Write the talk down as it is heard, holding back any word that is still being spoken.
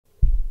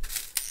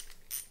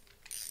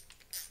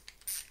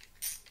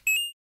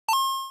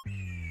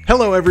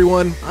Hello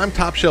everyone, I'm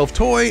Top Shelf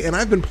Toy, and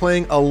I've been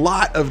playing a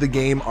lot of the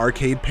game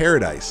Arcade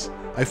Paradise.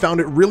 I found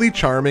it really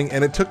charming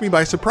and it took me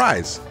by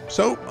surprise,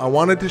 so I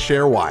wanted to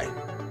share why.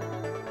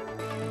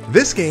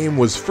 This game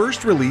was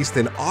first released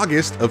in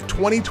August of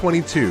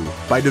 2022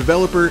 by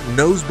developer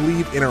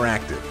Nosebleed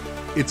Interactive.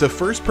 It's a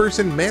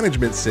first-person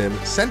management sim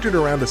centered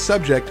around a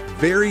subject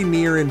very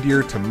near and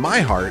dear to my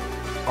heart,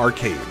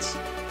 arcades.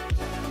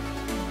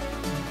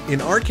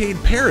 In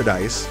Arcade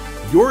Paradise,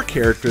 your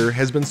character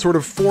has been sort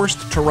of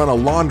forced to run a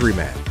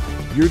laundromat.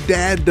 Your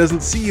dad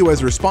doesn't see you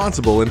as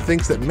responsible and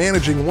thinks that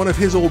managing one of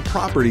his old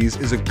properties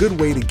is a good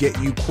way to get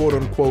you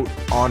quote-unquote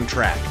on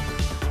track.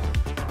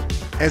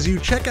 As you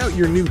check out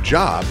your new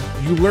job,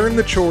 you learn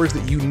the chores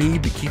that you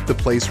need to keep the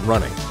place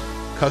running.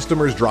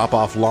 Customers drop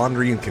off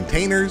laundry in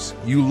containers,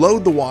 you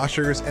load the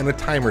washers, and a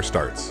timer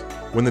starts.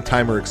 When the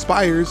timer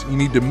expires, you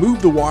need to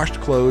move the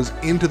washed clothes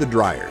into the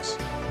dryers.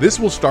 This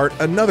will start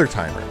another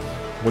timer.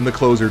 When the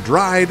clothes are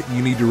dried,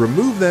 you need to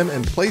remove them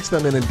and place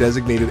them in a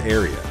designated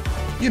area.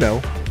 You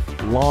know,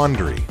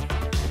 laundry.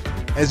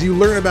 As you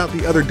learn about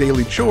the other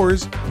daily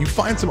chores, you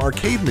find some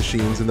arcade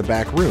machines in the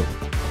back room.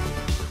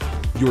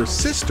 Your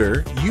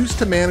sister used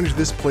to manage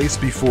this place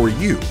before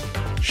you.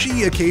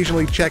 She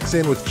occasionally checks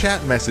in with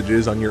chat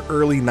messages on your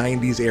early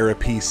 90s era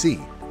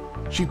PC.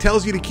 She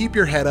tells you to keep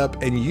your head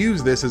up and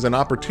use this as an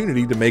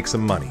opportunity to make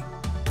some money.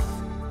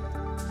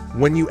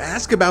 When you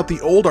ask about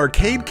the old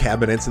arcade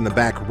cabinets in the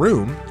back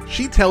room,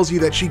 she tells you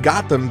that she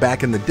got them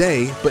back in the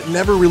day, but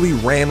never really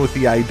ran with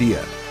the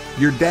idea.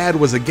 Your dad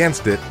was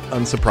against it,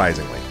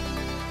 unsurprisingly.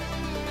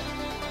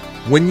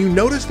 When you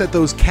notice that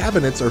those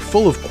cabinets are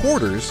full of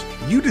quarters,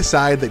 you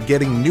decide that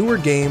getting newer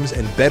games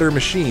and better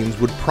machines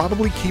would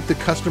probably keep the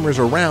customers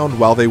around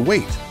while they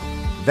wait.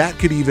 That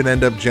could even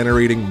end up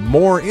generating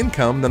more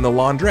income than the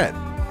laundrette.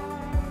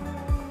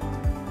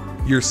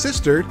 Your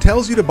sister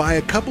tells you to buy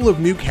a couple of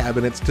new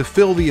cabinets to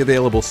fill the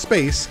available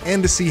space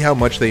and to see how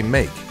much they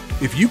make.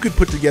 If you could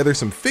put together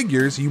some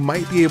figures, you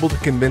might be able to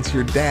convince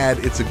your dad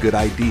it's a good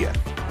idea.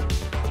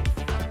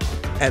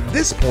 At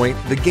this point,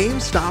 the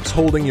game stops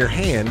holding your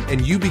hand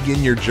and you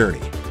begin your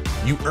journey.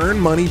 You earn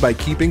money by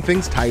keeping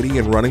things tidy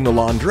and running the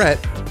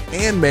laundrette,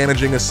 and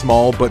managing a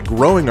small but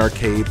growing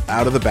arcade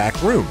out of the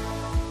back room.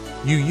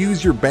 You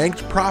use your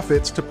banked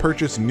profits to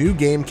purchase new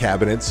game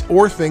cabinets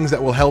or things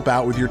that will help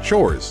out with your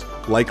chores,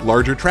 like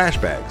larger trash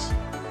bags.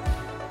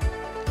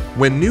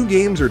 When new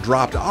games are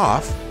dropped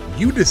off,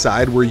 you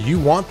decide where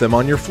you want them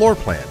on your floor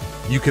plan.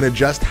 You can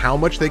adjust how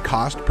much they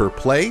cost per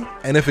play,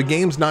 and if a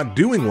game's not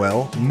doing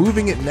well,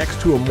 moving it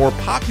next to a more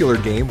popular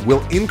game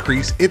will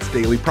increase its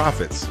daily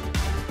profits.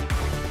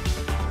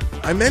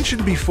 I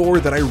mentioned before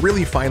that I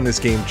really find this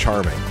game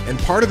charming, and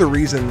part of the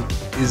reason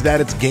is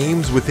that it's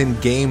games within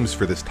games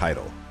for this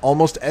title.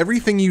 Almost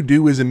everything you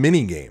do is a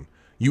mini-game.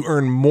 You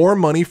earn more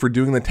money for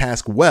doing the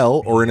task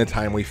well or in a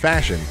timely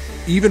fashion.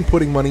 Even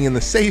putting money in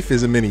the safe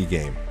is a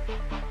mini-game.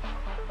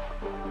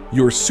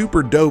 Your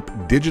super dope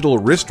digital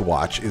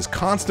wristwatch is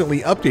constantly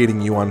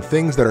updating you on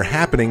things that are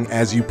happening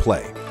as you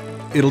play.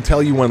 It'll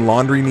tell you when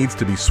laundry needs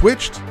to be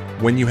switched,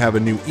 when you have a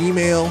new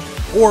email,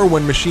 or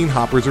when machine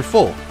hoppers are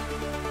full.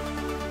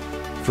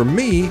 For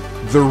me,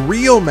 the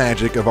real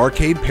magic of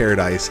Arcade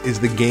Paradise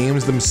is the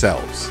games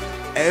themselves.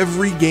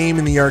 Every game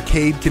in the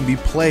arcade can be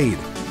played.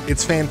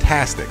 It's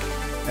fantastic.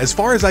 As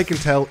far as I can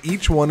tell,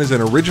 each one is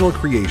an original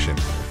creation.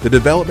 The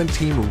development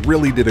team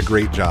really did a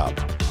great job.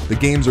 The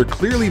games are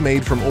clearly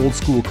made from old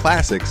school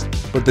classics,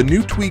 but the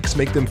new tweaks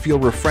make them feel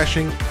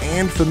refreshing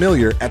and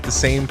familiar at the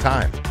same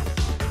time.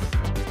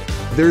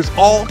 There's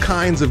all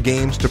kinds of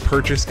games to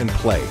purchase and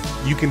play.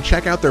 You can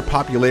check out their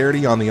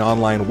popularity on the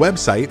online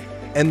website,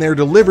 and they're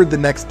delivered the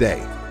next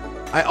day.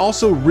 I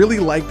also really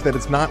liked that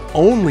it's not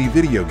only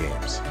video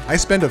games. I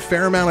spend a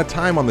fair amount of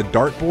time on the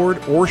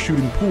dartboard or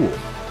shooting pool.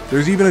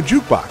 There's even a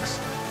jukebox.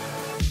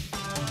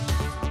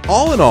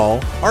 All in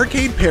all,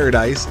 Arcade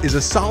Paradise is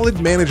a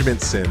solid management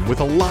sim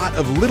with a lot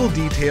of little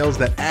details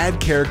that add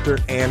character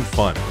and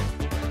fun.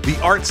 The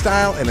art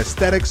style and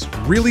aesthetics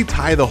really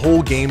tie the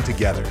whole game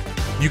together.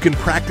 You can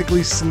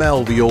practically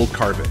smell the old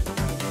carpet.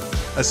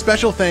 A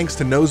special thanks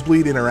to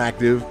Nosebleed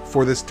Interactive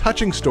for this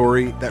touching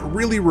story that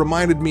really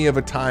reminded me of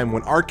a time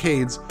when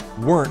arcades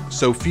weren't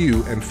so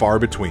few and far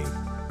between.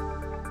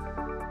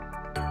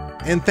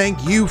 And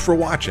thank you for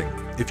watching.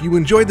 If you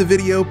enjoyed the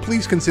video,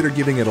 please consider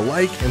giving it a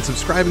like and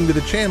subscribing to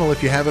the channel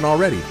if you haven't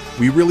already.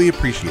 We really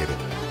appreciate it.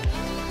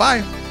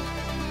 Bye!